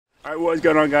Alright, what is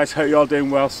going on, guys? Hope you're all doing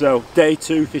well. So day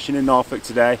 2 fishing in Norfolk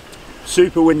today.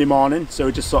 Super windy morning, so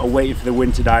we're just sort of waiting for the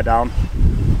wind to die down.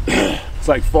 It's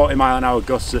like 40-mile-an-hour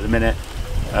gusts at the minute,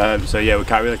 so yeah, we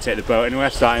can't really take the boat anywhere.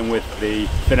 Starting with the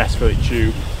finesse fillet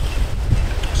tube.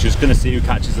 Just going to see who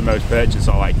catches the most perch in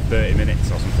sort of like 30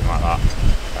 minutes or something like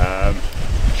that.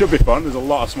 Should be fun. There's a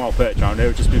lot of small perch around here.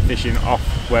 We've just been fishing off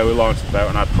where we launched the boat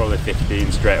and I had probably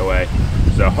 15 straight away.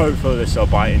 So hopefully they're still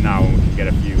biting now and we can get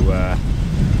a few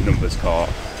numbers caught.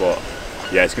 But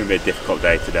yeah, it's going to be a difficult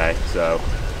day today. So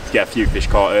let's get a few fish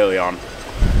caught early on.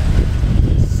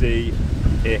 See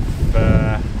if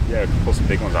yeah, we can pull some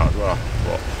big ones out as well.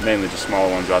 But mainly just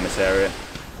smaller ones around this area.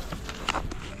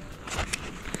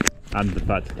 And the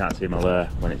fact I can't see my lure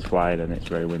when it's flying and it's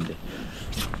very windy.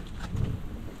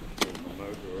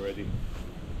 Already.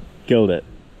 Killed it.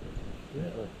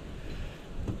 Really?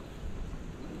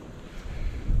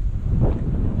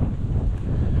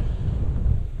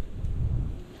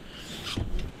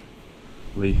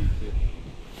 Leaf.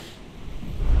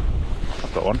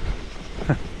 I've got one.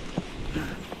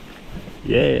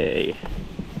 Yay!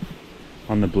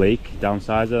 On the bleak,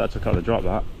 downsizer, that took out the drop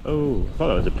that. Oh, I thought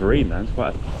that was a bream then, it's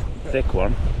quite a thick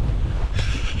one.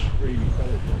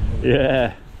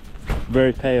 Yeah,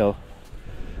 very pale.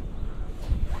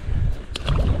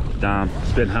 Damn,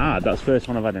 it's been hard. That's the first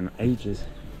one I've had in ages.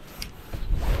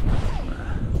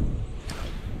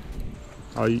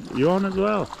 Oh, you on as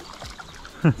well?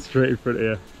 Straight in front of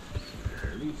you. At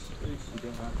least you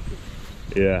don't have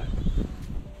to. Yeah.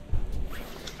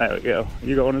 There we go.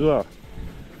 You got one as well?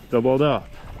 Doubled up.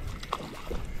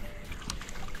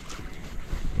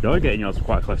 You're getting yours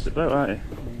quite close to the boat, aren't you?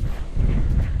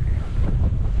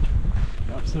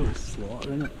 Absolute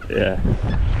slaughter, isn't it? Yeah.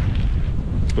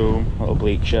 Boom, little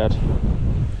bleak shed.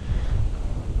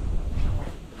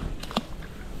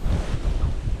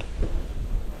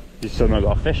 You still not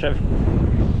got a fish, have you?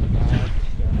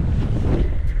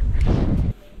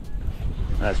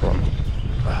 There's one.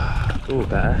 Oh,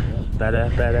 better.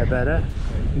 Better.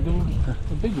 You do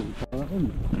a big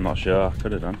one, I'm not sure, I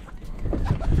could have done.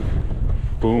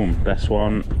 Boom, best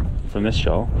one from this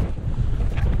shoal.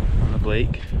 On the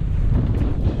bleak.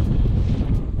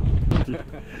 Do you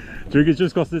think it's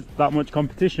just because there's that much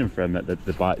competition for him that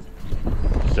the bites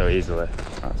so easily?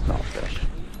 That's not a fish.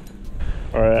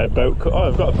 Alright, boat. Oh,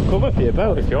 I've got a cover for your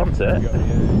boat if you want it.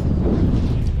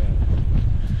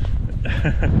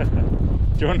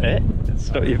 Do you want it?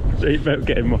 Stop your boat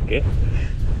getting mucky.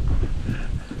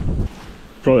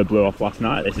 Probably blew off last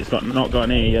night. This, it's not got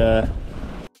any. Yeah,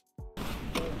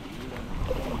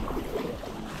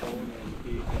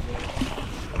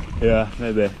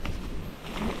 maybe. I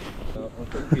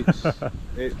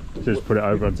think Just put it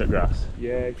over onto grass.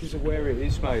 Yeah, because of where it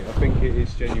is, mate. I think it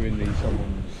is genuinely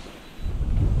someone's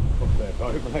off their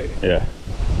boat, mate. Yeah.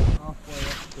 Halfway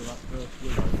up to that first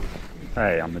willow.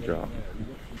 Hey, I'm the drop.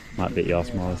 Might be your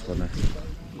smallest one. Might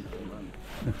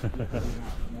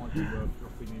be worth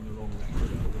dropping in along that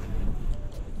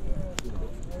willow.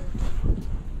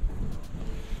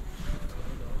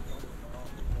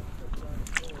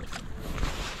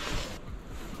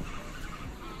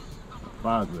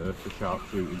 Bad there for sharp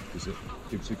shooting because it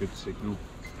gives a good signal.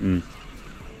 Mm.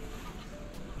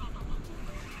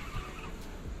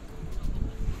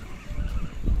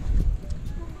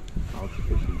 Hard to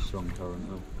fish in strong current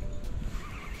though.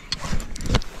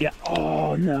 Yeah.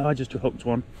 Oh no, I just hooked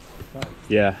one.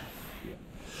 Yeah.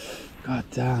 God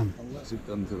damn. What's it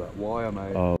done to that wire,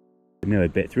 mate? Oh, it nearly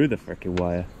bit through the frickin'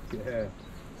 wire. Yeah.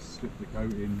 Slip the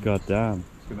coat in. God damn.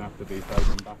 It's gonna have to be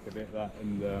taken back a bit, that,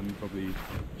 and probably.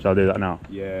 Shall I do that now?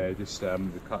 Yeah, just the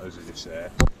cutters are just there.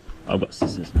 I've got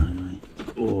scissors now, mate.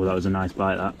 Oh, that was a nice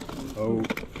bite, that. Oh,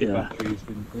 the Yeah. battery's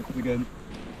been clipped again.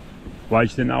 Why do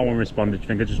you think that one responded? Do you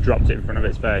think I just dropped it in front of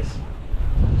its face?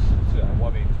 It's a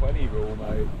 1 in 20 rule,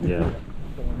 mate. Yeah. One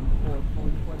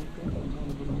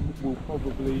of them will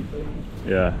probably be.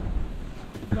 Yeah.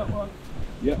 That one.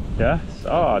 Yep. Yes?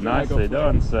 Oh, nicely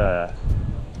done, sir.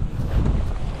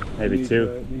 Maybe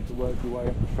two. Need to work your way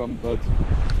up the front, bud.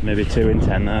 Maybe 2 in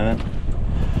 10 there then.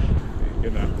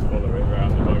 You're gonna have to follow it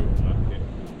around the boat and back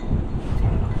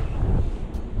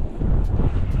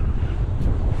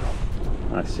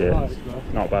it. I see it. Nice, bro.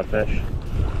 Not bad fish.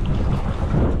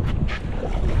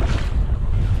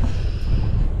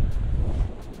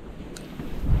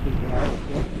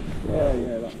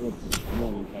 Yeah, that rod's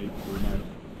more than capable, mate.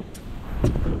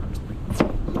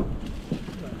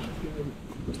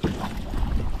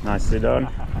 Nicely done.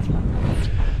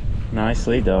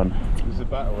 Nicely done. It's a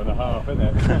battle and a half, isn't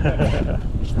it?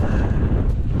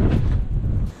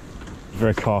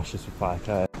 Very cautious with Pike,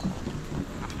 eh?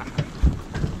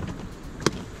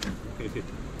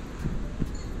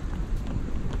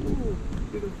 Ooh,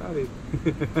 didn't have him.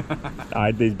 I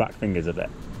had these back fingers a bit.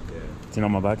 Yeah. It's in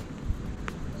on my bag.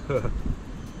 Yeah,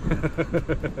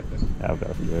 I've got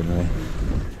a few in there.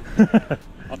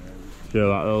 Feel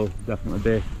like there'll definitely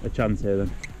be a chance here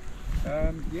then.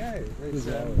 Yeah, it's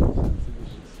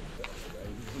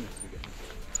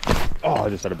Oh, I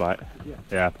just had a bite. Yeah.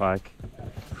 Yeah, pike.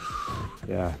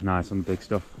 Yeah, nice on the big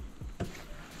stuff.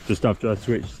 Just after I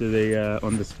switched to the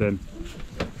underspin.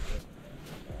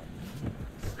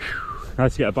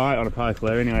 Nice to get a bite on a pike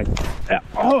there anyway. Yeah.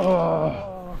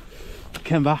 Oh!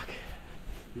 Came back.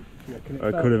 Or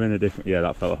it could have been a different. Yeah,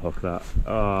 that felt a hook. That.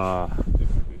 Oh.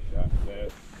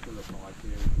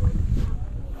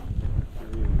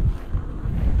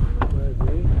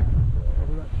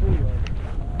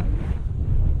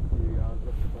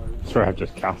 Sorry, I've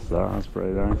just cast that. That's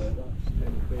pretty nice.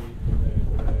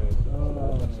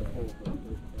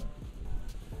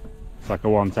 It's like a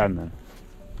 110 then.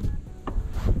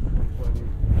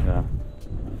 Yeah.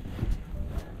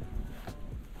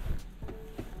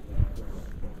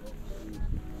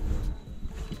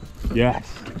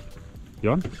 Yes.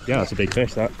 You on? Yeah, that's a big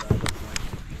fish, that.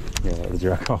 Yeah, let the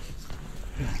jack off.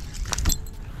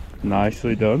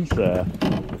 Nicely done, sir.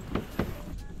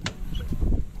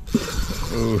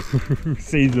 Ooh,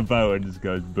 sees the boat and just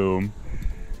goes boom.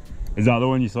 Is that the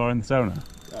one you saw in the sonar?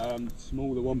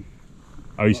 Smaller one.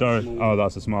 Oh, you saw it? Oh,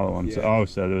 that's a smaller one. Yeah.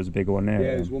 So there was a bigger one there.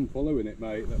 Yeah, there's one following it,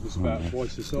 mate. That was about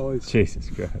twice the size. Jesus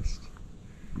Christ.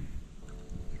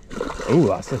 Oh,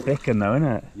 that's a thick one though, isn't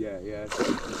it? Yeah, yeah.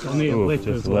 It's only a lip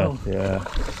as well. Yeah.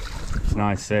 It's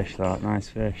nice fish, that. Nice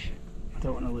fish. I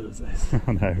don't want to lose this.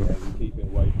 I know. Yeah, we keep it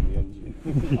away from the engine.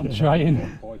 I'm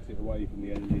trying. Fight it away from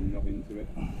the engine, not into it.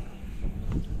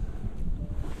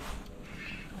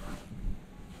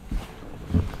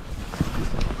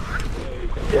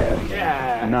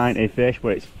 Yeah. 90 fish,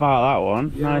 but it's far that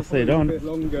one. Yeah, nicely done. A bit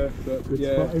longer, but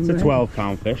yeah. It's a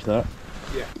 12-pound fish, that.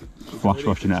 Yeah. Flash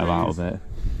washing it about a bit.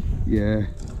 Yeah,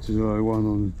 it's a low one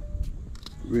on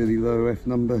really low F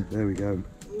number. There we go.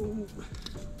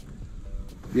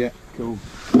 Yeah, cool.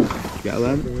 Get a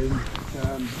lens? We'll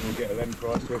get a lens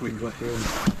price quickly.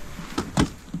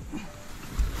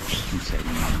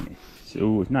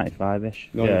 Ooh, it's 95-ish.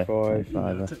 95. Yeah,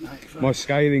 95. My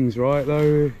scaling's right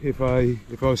though. If I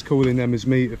was calling them as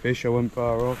meter fish, I wasn't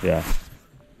far off. Yeah.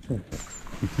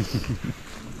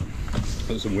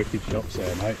 Got some wicked shots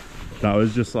there, mate. That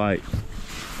was just like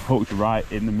hooked right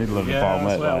in the middle of the bottom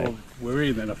lip. Like. We're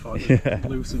in then, I thought. Yeah.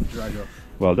 Loose and drag off.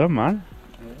 Well done, man.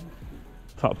 Yeah.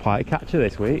 Top pike catcher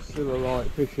this week. Still a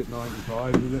light fish at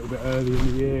 95, a little bit early in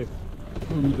the year.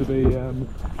 Going to be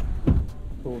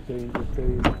 14,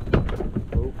 15.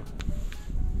 Oh.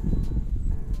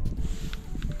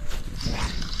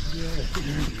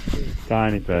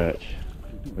 Tiny perch.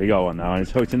 We got one now and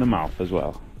it's hooked in the mouth as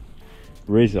well.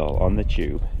 Rizzle on the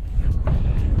tube.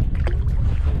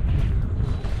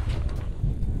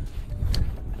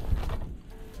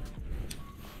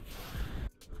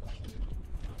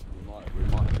 We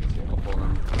might have to sit up on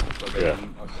them. But then Yeah.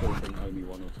 I still think only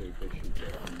 1 or 2 fish should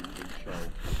get on each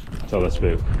shoal. Tell the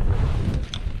spook.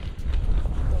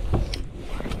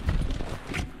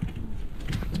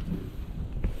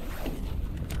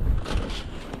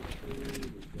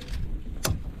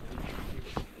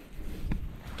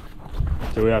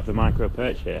 Do we have the micro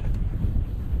perch here?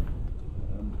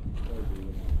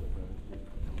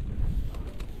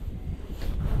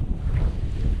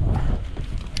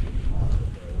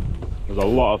 There's a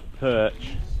lot of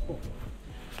perch.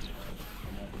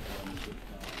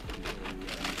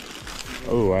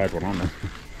 Oh, I had one on there.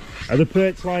 Are the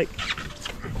perch like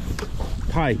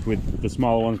pike with the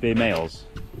smaller ones being males?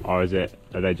 Or are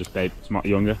they just younger? I'm not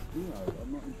entirely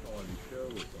sure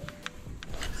with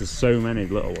that. There's so many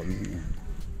little ones, isn't there?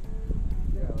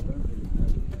 Yeah, I don't really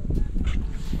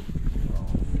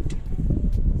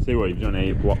know. See what you've done here,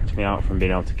 you've blocked me out from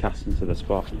being able to cast into the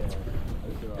spot. Yeah,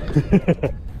 that's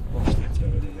alright.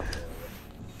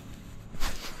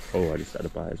 Oh, I just had a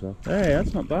bite as well. Hey,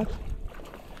 that's not bad.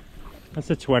 That's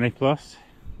a 20 plus.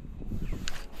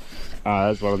 Ah,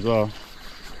 there's one as well.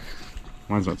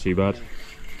 Mine's not too bad.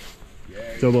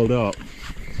 Doubled up.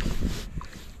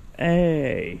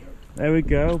 Hey, there we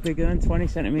go. Bigger than 20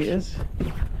 centimeters.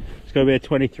 It's going to be a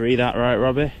 23, that right,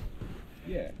 Robbie?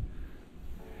 Yeah.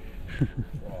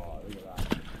 Wow, look at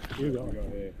that. What we got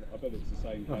here? I bet it's the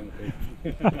same kind of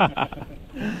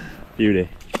thing. Beauty.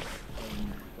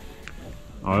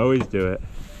 I always do it.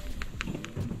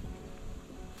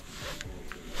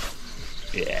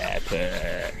 Yeah,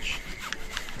 perch.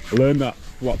 I learned that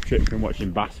flop trick from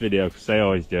watching bass video because they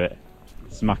always do it.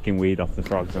 Smacking weed off the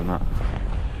frogs and that.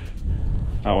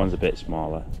 That one's a bit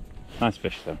smaller. Nice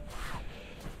fish though.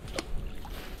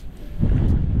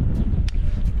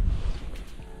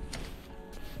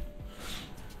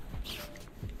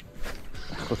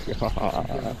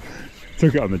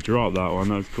 Took it on the drop, that one.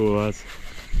 That was cool as.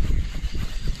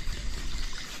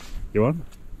 You want?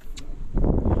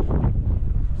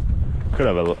 Could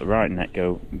have a right net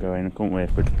going, couldn't we,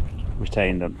 if we'd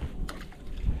retained them.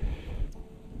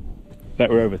 Bet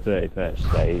we're over 30 perch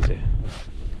today, easy.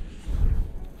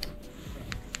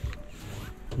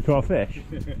 You caught a fish?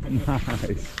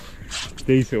 Nice.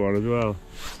 Decent one as well.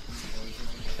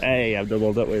 Hey, I've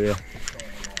doubled up with you.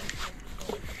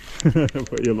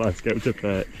 Put your last go to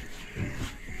perch.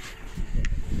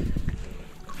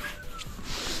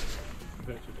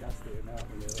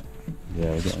 Yeah,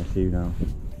 we're getting a few now.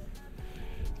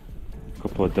 A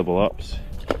couple of double ups.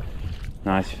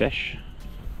 Nice fish.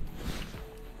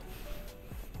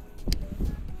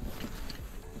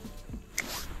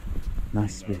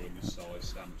 Nice to be.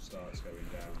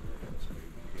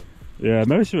 Yeah,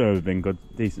 most of them have been good,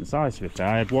 decent size to be fair.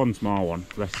 I had one small one,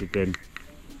 the rest have been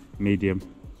medium.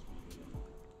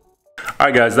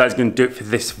 Alright guys, that's going to do it for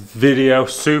this video.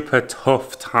 Super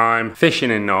tough time fishing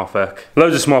in Norfolk.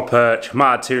 Loads of small perch,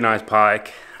 might have 2 nice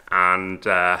pike, and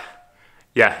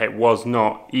yeah, it was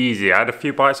not easy. I had a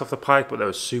few bites off the pike, but they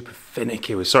were super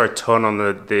finicky. We saw a ton on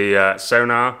the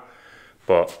sonar,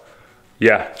 but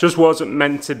yeah, just wasn't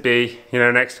meant to be. You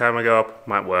know, next time I go up,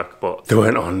 might work, but they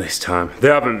weren't on this time. They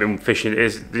haven't been fishing,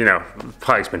 you know,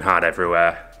 pike's been hard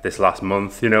everywhere this last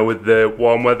month, you know, with the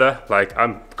warm weather. Like,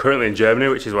 I'm currently in Germany,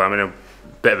 which is why I'm in a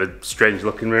bit of a strange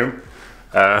looking room.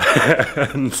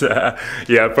 And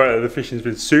yeah, apparently the fishing's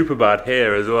been super bad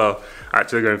here as well.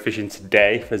 Actually going fishing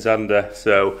today for Zander,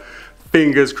 so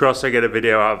fingers crossed I get a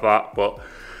video out of that. But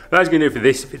that's going to do it for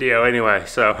this video anyway,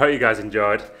 so hope you guys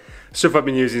enjoyed. Stuff I've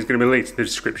been using is going to be linked in the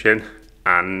description,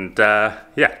 and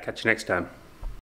yeah, catch you next time.